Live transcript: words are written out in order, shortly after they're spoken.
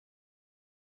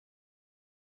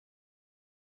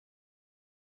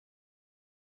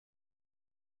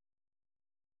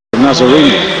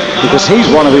Nazzarini, because he's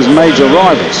one of his major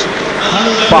rivals.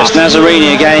 But yes,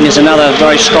 Nazzarini again is another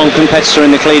very strong competitor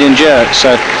in the clean and jerk.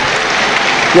 So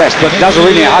yes, but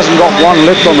Nazzarini hasn't got one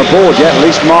lift on the board yet. At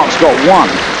least Mark's got one.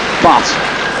 But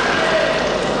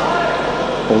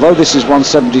although this is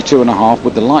 172.5,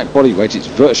 with the light body weight, it's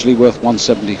virtually worth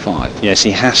 175. Yes,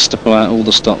 he has to pull out all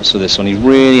the stops for this one. He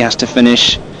really has to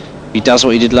finish. If he does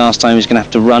what he did last time, he's going to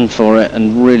have to run for it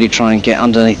and really try and get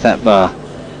underneath that bar.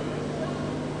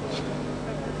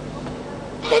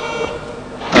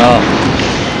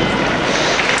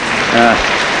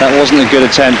 That wasn't a good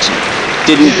attempt.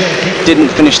 Didn't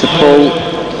finish the pull.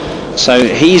 So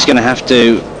he's going to have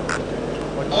to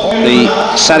be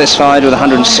satisfied with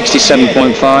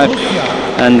 167.5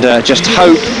 and just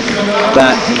hope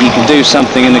that he can do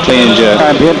something in the clean and jerk.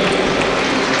 Champion.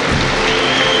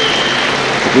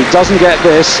 If he doesn't get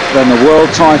this, then the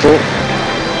world title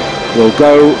will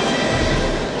go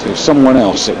to someone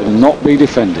else. It will not be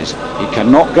defended. He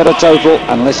cannot get a total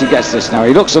unless he gets this. Now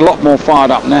he looks a lot more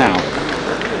fired up now.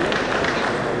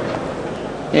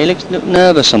 Yeah, he looked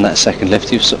nervous on that second lift.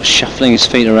 He was sort of shuffling his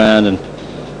feet around and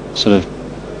sort of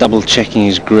double checking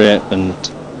his grip, and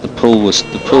the pull was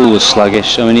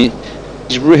sluggish. I mean,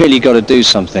 he's really got to do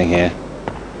something here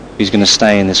if he's going to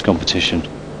stay in this competition.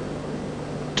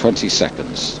 20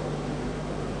 seconds.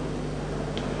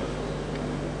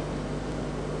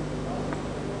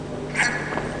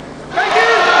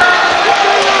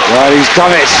 Well, he's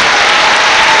done it,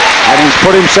 and he's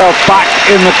put himself back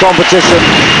in the competition.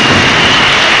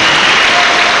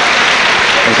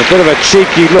 There's a bit of a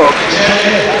cheeky look,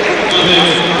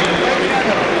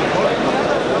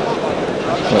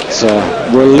 but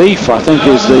relief, I think,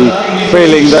 is the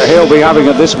feeling that he'll be having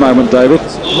at this moment, David.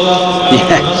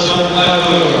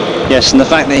 Yes, and the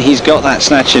fact that he's got that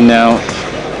snatch in now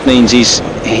means he's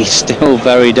still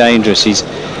very dangerous. He's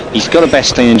got a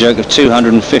best clean and jerk of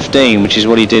 215, which is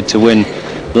what he did to win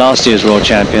last year's World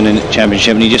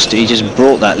Championship, and he just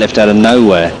brought that lift out of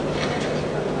nowhere.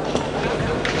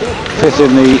 Fifth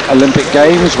in the Olympic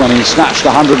Games when he snatched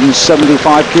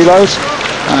 175 kilos,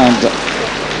 and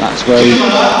that's very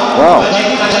well.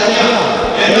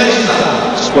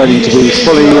 Just waiting to be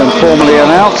fully and formally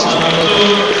announced.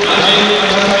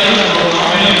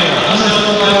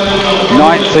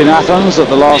 9th in Athens at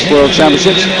the last World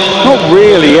Championships. Not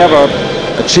really ever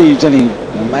achieved any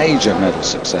major medal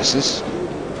successes.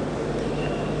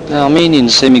 The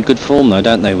Armenians seem in good form though,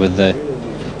 don't they, with the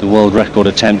world record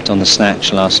attempt on the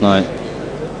snatch last night.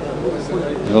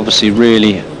 They've obviously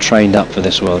really trained up for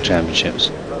this World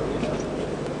Championships.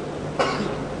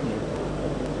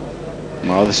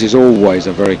 Well, this is always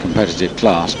a very competitive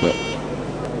class, but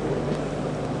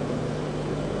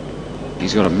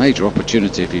he's got a major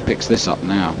opportunity if he picks this up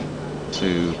now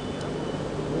to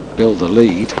build a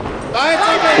lead.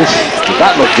 Oof, did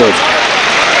that look good?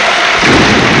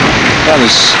 That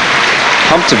was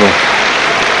comfortable.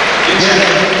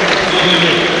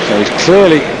 So he's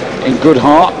clearly in good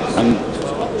heart, and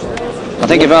I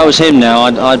think if I was him now,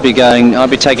 I'd be taking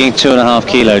 2.5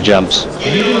 kilo jumps.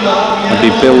 I'd be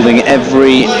building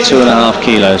every 2.5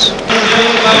 kilos.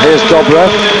 Here's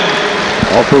Dobrev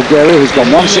of Bulgaria, who's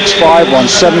gone 165,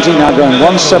 170, now going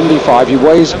 175. He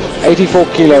weighs 84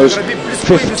 kilos,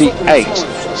 58.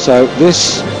 So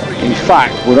this, in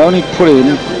fact, would only put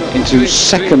him into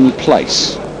second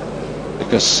place,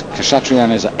 because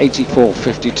Khachaturian is at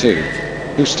 84.52.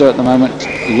 Huster at the moment,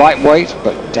 lightweight,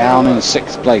 but down in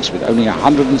 6th place with only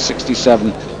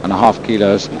 167.5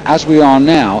 kilos. And as we are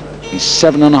now, he's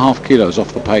 7.5 kilos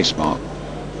off the pace mark.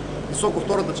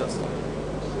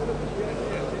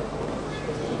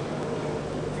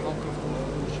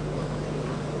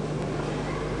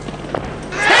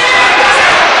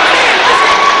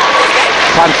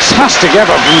 Fantastic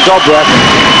effort from Dobrev.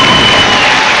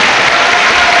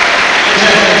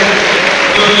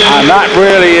 And that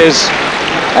really is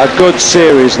a good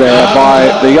series there by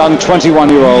the young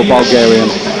 21-year-old Bulgarian.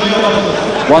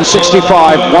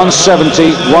 165,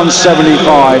 170,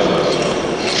 175.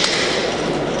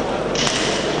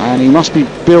 And he must be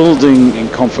building in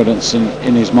confidence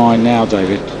in his mind now,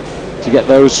 David, to get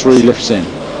those 3 lifts in.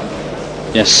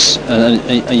 Yes,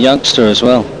 a youngster as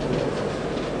well.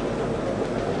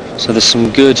 So there's some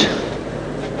good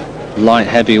light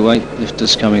heavyweight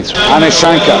lifters coming through.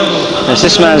 Anishanka. Yes,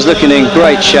 this man's looking in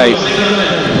great shape.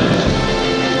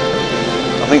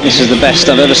 I think this is the best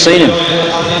I've ever seen him.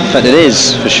 In fact, it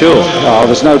is, for sure. Oh,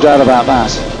 there's no doubt about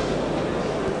that.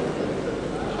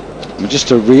 And just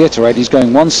to reiterate, he's going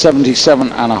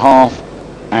 177.5,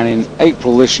 and in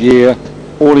April this year,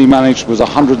 all he managed was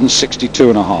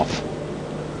 162.5.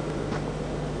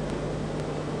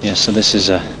 Yes, so this is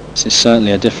a This is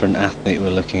certainly a different athlete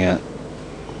we're looking at.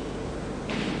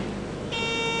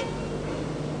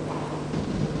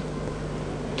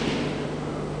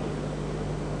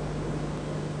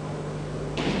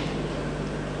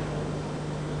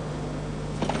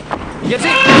 Gets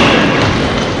it.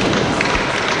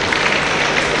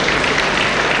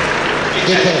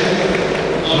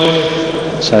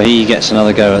 So he gets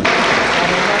another go at.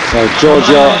 So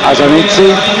Giorgio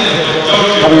Azanidze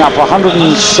coming up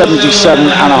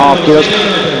 177.5 kilos.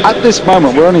 At this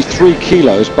moment, we're only 3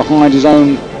 kilos behind his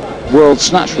own world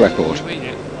snatch record.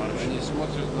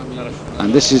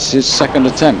 And this is his second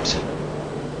attempt.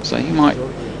 So he might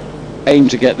aim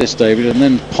to get this, David, and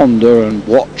then ponder and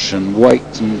watch and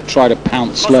wait and try to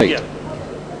pounce late.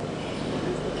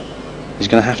 He's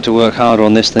going to have to work harder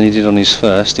on this than he did on his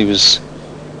first. He was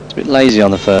a bit lazy on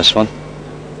the first one.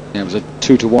 Yeah, it was a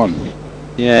 2-to-1.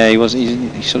 Yeah, he was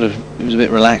a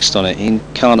bit relaxed on it. He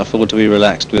can't afford to be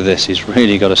relaxed with this. He's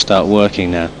really got to start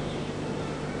working now.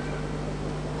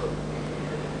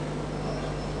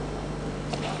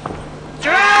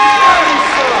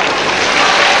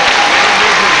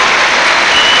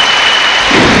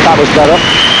 That was better.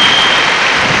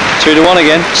 2-to-1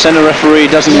 again. Centre referee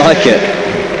doesn't like it.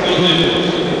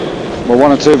 Well,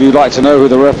 one or two of you would like to know who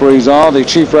the referees are. The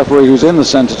chief referee who's in the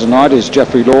centre tonight is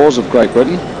Geoffrey Laws of Great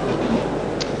Britain.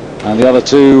 And the other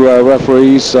two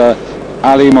referees,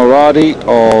 Ali Moradi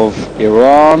of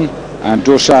Iran and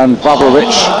Dusan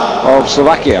Pavlovic of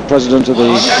Slovakia, president of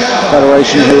the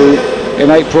federation, who in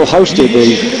April hosted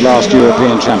the last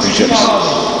European Championships.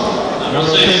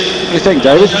 What do you think,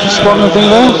 David? Spot anything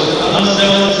there?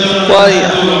 Well,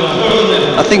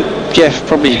 I think Jeff was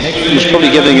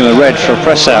probably giving him a red for a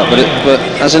press out, but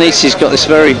Azanidze's got this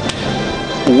very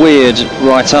weird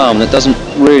right arm that doesn't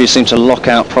really seem to lock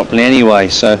out properly anyway.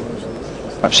 So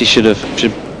perhaps he should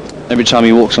every time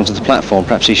he walks onto the platform,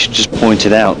 perhaps he should just point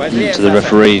it out to the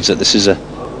referees that this is a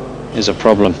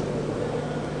problem.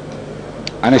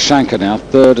 Anishanka now,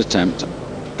 third attempt,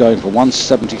 going for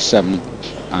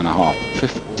 177.5,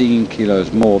 15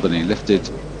 kilos more than he lifted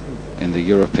in the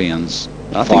Europeans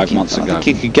 5 months ago. I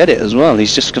think he could get it as well.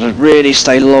 He's just got to really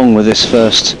stay long with this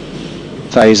first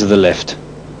phase of the lift.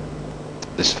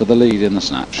 This for the lead in the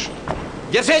snatch.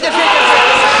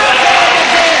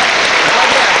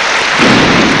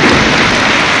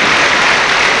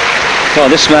 Well,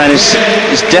 this man is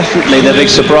definitely the big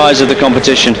surprise of the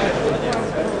competition.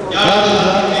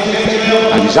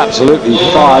 And he's absolutely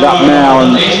fired up now,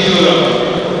 and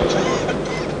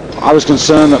I was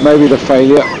concerned that maybe the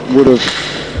failure would have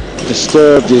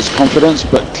disturbed his confidence,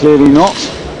 but clearly not.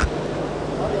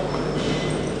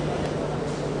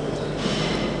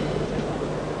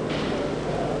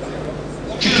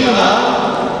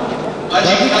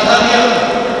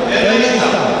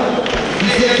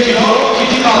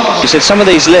 He said some of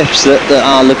these lifts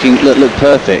that look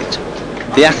perfect,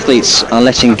 the athletes are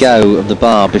letting go of the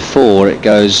bar before it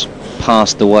goes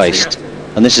past the waist,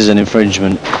 and this is an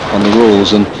infringement on the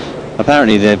rules, and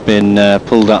apparently they've been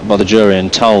pulled up by the jury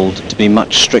and told to be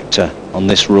much stricter on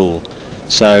this rule.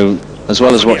 So as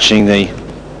well as watching the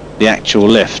actual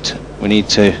lift, we need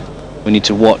to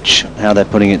watch how they're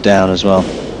putting it down as well.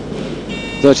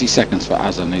 30 seconds for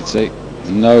Azanidze.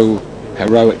 No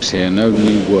heroics here, no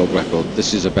new world record.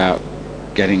 This is about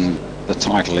getting the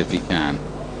title if he can.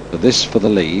 So this for the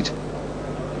lead.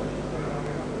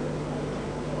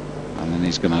 And then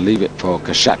he's going to leave it for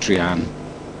Khachaturian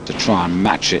to try and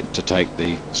match it to take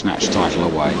the snatch title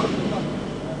away.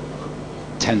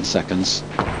 10 seconds.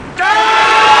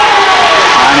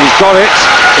 And he's got it.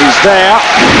 He's there.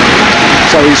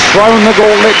 So he's thrown the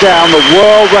gauntlet down, the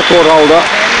world record holder.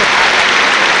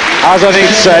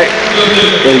 Azanidze,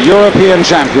 the European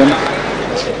champion,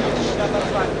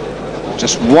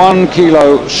 just 1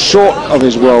 kilo short of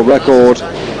his world record,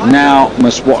 now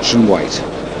must watch and wait.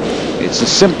 It's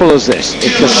as simple as this.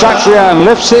 If Khachaturian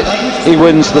lifts it, he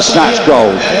wins the snatch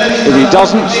gold. If he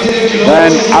doesn't,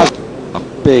 then as a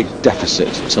big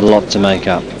deficit. It's a lot to make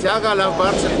up.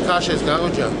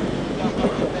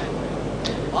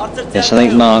 Yes, I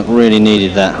think Mark really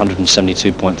needed that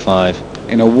 172.5.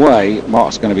 In a way,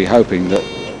 Mark's going to be hoping that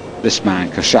this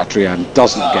man, Khachaturian,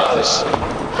 doesn't get this.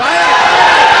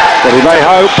 But he may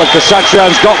hope, but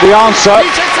Khachaturian's got the answer.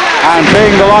 And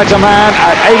being the lighter man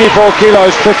at 84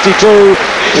 kilos 52,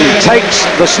 he takes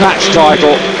the snatch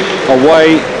title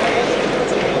away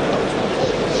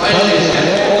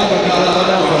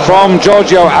from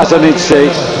Giorgio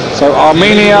Azanidze. So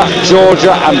Armenia,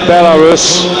 Georgia and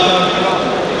Belarus.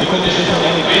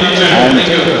 And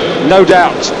no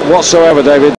doubt whatsoever, David,